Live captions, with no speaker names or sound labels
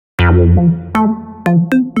Hello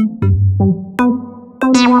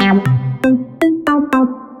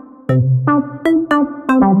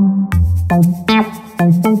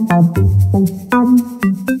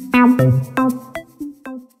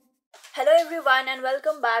everyone and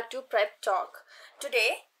welcome back to Prep Talk.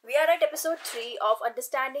 Today we are at episode 3 of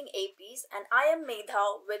Understanding APs and I am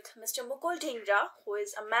Medha with Mr. Mukul Dhingra, who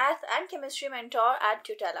is a math and chemistry mentor at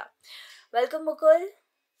Tutela. Welcome Mukul.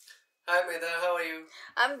 Hi Medha, how are you?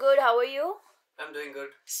 I'm good, how are you? I'm doing good.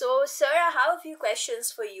 So sir, I have a few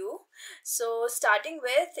questions for you. So starting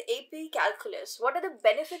with AP Calculus. What are the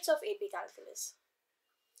benefits of AP Calculus?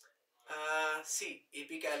 See,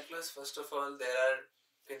 AP Calculus, first of all, there are,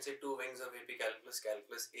 you can say, two wings of AP Calculus,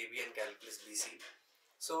 Calculus AB and Calculus BC.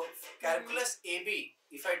 So, Calculus AB,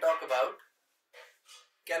 if I talk about,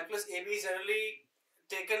 Calculus AB is generally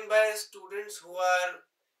taken by students who are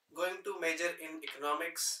going to major in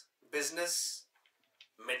economics, business,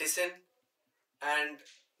 medicine and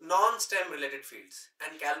non-STEM related fields.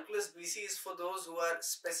 And Calculus BC is for those who are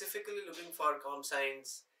specifically looking for comp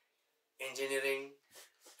science, engineering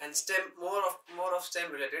and STEM, more of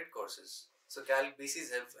STEM related courses. So Calc BC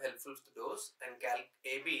is helpful to those and Calc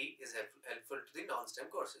AB is helpful to the non-STEM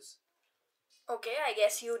courses. Okay, I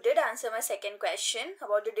guess you did answer my second question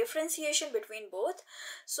about the differentiation between both.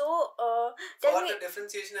 So, for the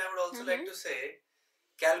differentiation, I would also like to say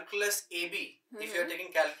Calculus AB. If you are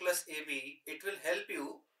taking Calculus AB, it will help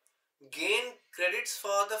you gain credits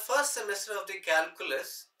for the first semester of the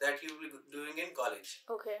calculus that you will be doing in college.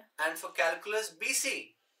 Okay. And for Calculus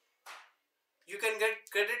BC, you can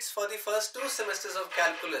get credits for the first 2 semesters of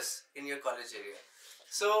calculus in your college area.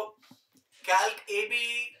 So, Calc AB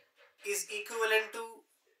is equivalent to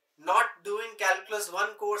not doing Calculus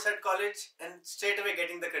 1 course at college and straight away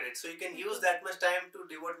getting the credit. So, you can use that much time to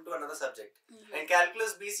devote into another subject. And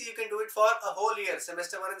Calculus BC, you can do it for a whole year,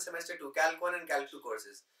 semester 1 and semester 2, Calc 1 and Calc 2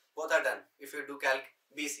 courses. Both are done if you do Calc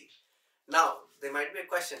BC. Now, there might be a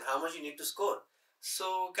question, how much you need to score?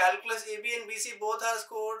 So, Calculus AB and BC both are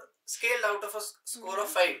scaled out of a score of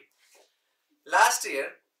 5. Last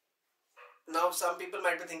year, now some people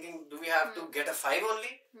might be thinking, do we have to get a 5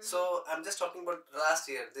 only? So, I'm just talking about last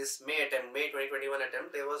year, this May 2021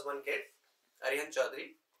 attempt, there was one kid, Aryan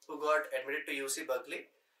Chaudhary, who got admitted to UC Berkeley.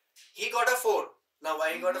 He got a 4. Now,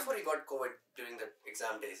 why he got a 4? He got COVID during the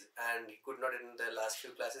exam days and he could not attend the last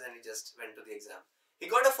few classes and he just went to the exam. He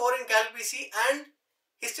got a 4 in Calc BC and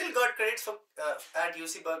he still got credits for, at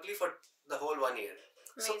UC Berkeley for the whole 1 year.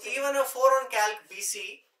 Amazing. So, even a 4 on Calc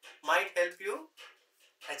BC might help you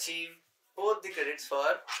achieve both the credits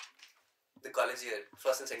for the college year,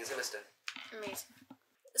 first and second semester. Amazing.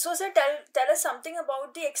 So, sir, tell us something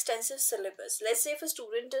about the extensive syllabus. Let's say if a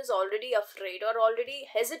student is already afraid or already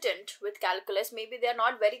hesitant with calculus, maybe they are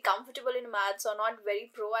not very comfortable in maths or not very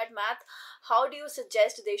pro at math, how do you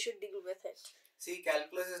suggest they should deal with it? See,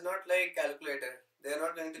 calculus is not like calculator. They are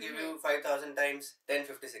not going to give you 5,000 times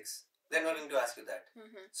 1056. They are not going to ask you that.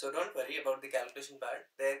 So don't worry about the calculation part.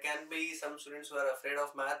 There can be some students who are afraid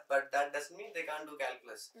of math, but that doesn't mean they can't do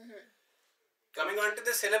calculus. Coming on to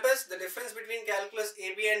the syllabus, the difference between Calculus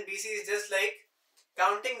AB and BC is just like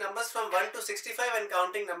counting numbers from 1 to 65 and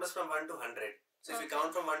counting numbers from 1 to 100. So if you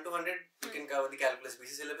count from 1 to 100, you can cover the Calculus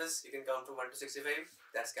BC syllabus. You can count from 1 to 65.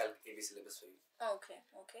 That's Calc AB syllabus for you. Okay.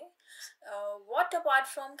 What apart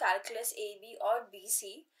from Calculus AB or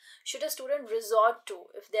BC should a student resort to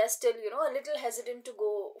if they're still, a little hesitant to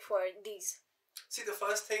go for these? See, the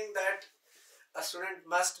first thing that a student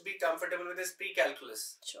must be comfortable with is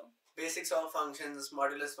pre-calculus. Sure. Basics of functions,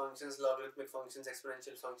 modulus functions, logarithmic functions,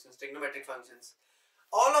 exponential functions, trigonometric functions.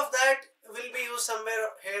 All of that will be used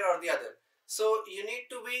somewhere here or the other. So you need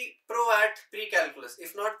to be pro at pre-calculus.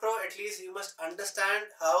 If not pro, at least you must understand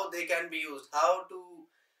how they can be used, how to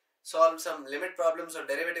solve some limit problems or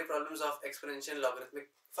derivative problems of exponential logarithmic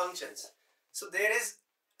functions. So there is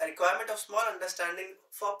a requirement of small understanding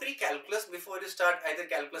for pre-calculus before you start either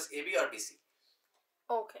calculus AB or BC.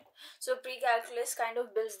 Okay. So pre-calculus kind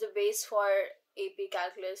of builds the base for AP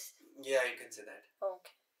calculus. Yeah, you can say that.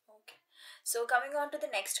 Okay. So coming on to the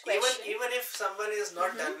next question. Even if someone is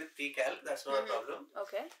not done with pre-calc, that's not a problem.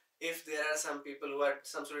 Okay. If there are some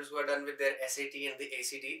students who are done with their SAT and the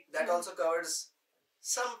ACT, that also covers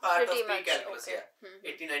some part Pretty of much, pre-calculus. okay.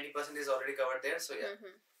 Yeah, 80-90% is already covered there. So yeah,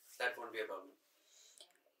 that won't be a problem.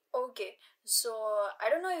 Okay, so I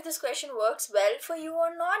don't know if this question works well for you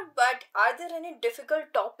or not, but are there any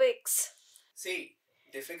difficult topics? See,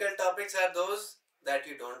 difficult topics are those that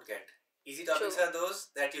you don't get. Easy topics True. are those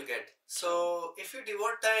that you get. So if you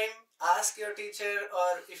devote time, ask your teacher,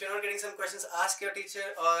 or if you're not getting some questions, ask your teacher,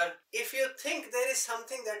 or if you think there is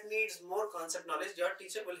something that needs more concept knowledge, your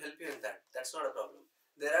teacher will help you in that. That's not a problem.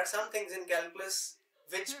 There are some things in calculus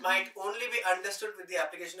which might only be understood with the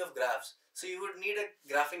application of graphs. So you would need a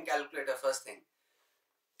graphing calculator first thing.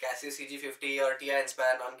 Casio CG50 or TI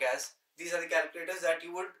Inspire non-CAS. These are the calculators that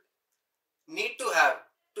you would need to have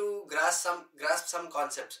to grasp some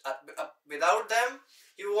concepts. Without them,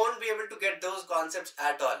 you won't be able to get those concepts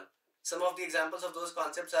at all. Some of the examples of those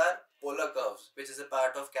concepts are polar curves, which is a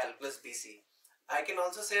part of calculus BC. I can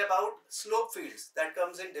also say about slope fields that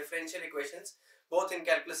comes in differential equations, both in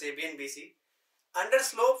calculus AB and BC. Under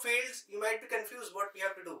slope fields, you might be confused what we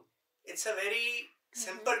have to do. It's a very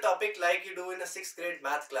simple topic like you do in a 6th grade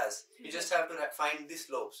math class. You just have to find the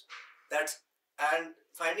slopes. And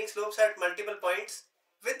finding slopes at multiple points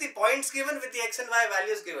with the points given, with the x and y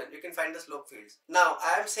values given, you can find the slope fields. Now,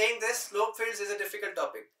 I am saying this slope fields is a difficult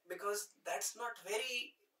topic because that's not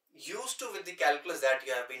very used to with the calculus that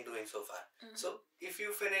you have been doing so far. So, if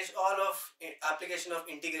you finish all of application of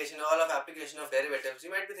integration, all of application of derivatives,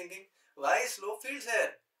 you might be thinking, why slope fields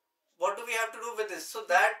here? What do we have to do with this? So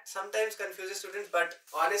that sometimes confuses students, but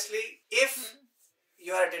honestly, if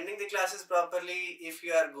you are attending the classes properly, if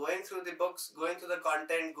you are going through the books, going through the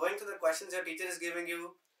content, going through the questions your teacher is giving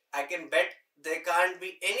you, I can bet there can't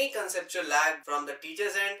be any conceptual lag from the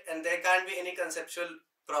teacher's end, and there can't be any conceptual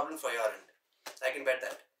problem for your end. I can bet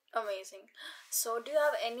that. Amazing. So do you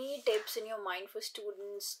have any tips in your mind for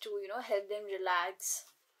students to, help them relax?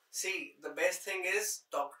 See, the best thing is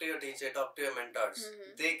talk to your teacher, talk to your mentors.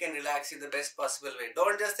 They can relax you the best possible way.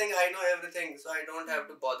 Don't just think I know everything, so I don't have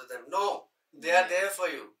to bother them. No, they are there for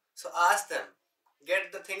you. So ask them.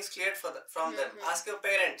 Get the things cleared from them. Ask your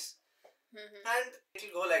parents. And it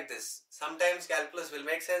will go like this. Sometimes calculus will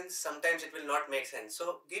make sense, sometimes it will not make sense.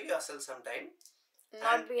 So give yourself some time.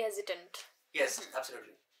 Not be hesitant. Yes,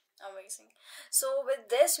 absolutely. Amazing. So with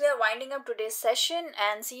this, we are winding up today's session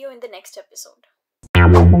and see you in the next episode.